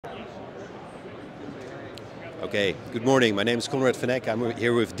Okay, good morning. My name is Conrad van Eck. I'm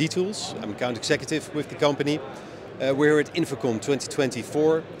here with D-Tools. I'm account executive with the company. We're here at InfoComm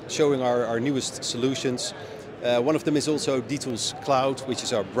 2024, showing our newest solutions. One of them is also D-Tools Cloud, which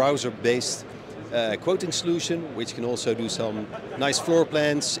is our browser-based quoting solution, which can also do some nice floor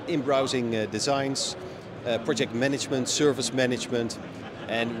plans, in-browsing designs, project management, service management,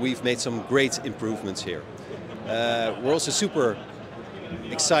 and we've made some great improvements here. We're also super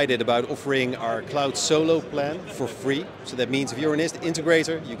excited about offering our Cloud Solo plan for free. So that means if you're an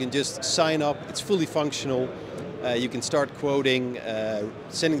integrator, you can just sign up, it's fully functional. You can start quoting,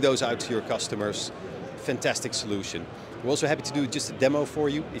 sending those out to your customers. Fantastic solution. We're also happy to do just a demo for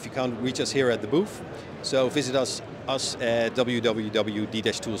you if you can't reach us here at the booth. So visit us at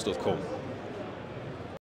www.d-tools.com.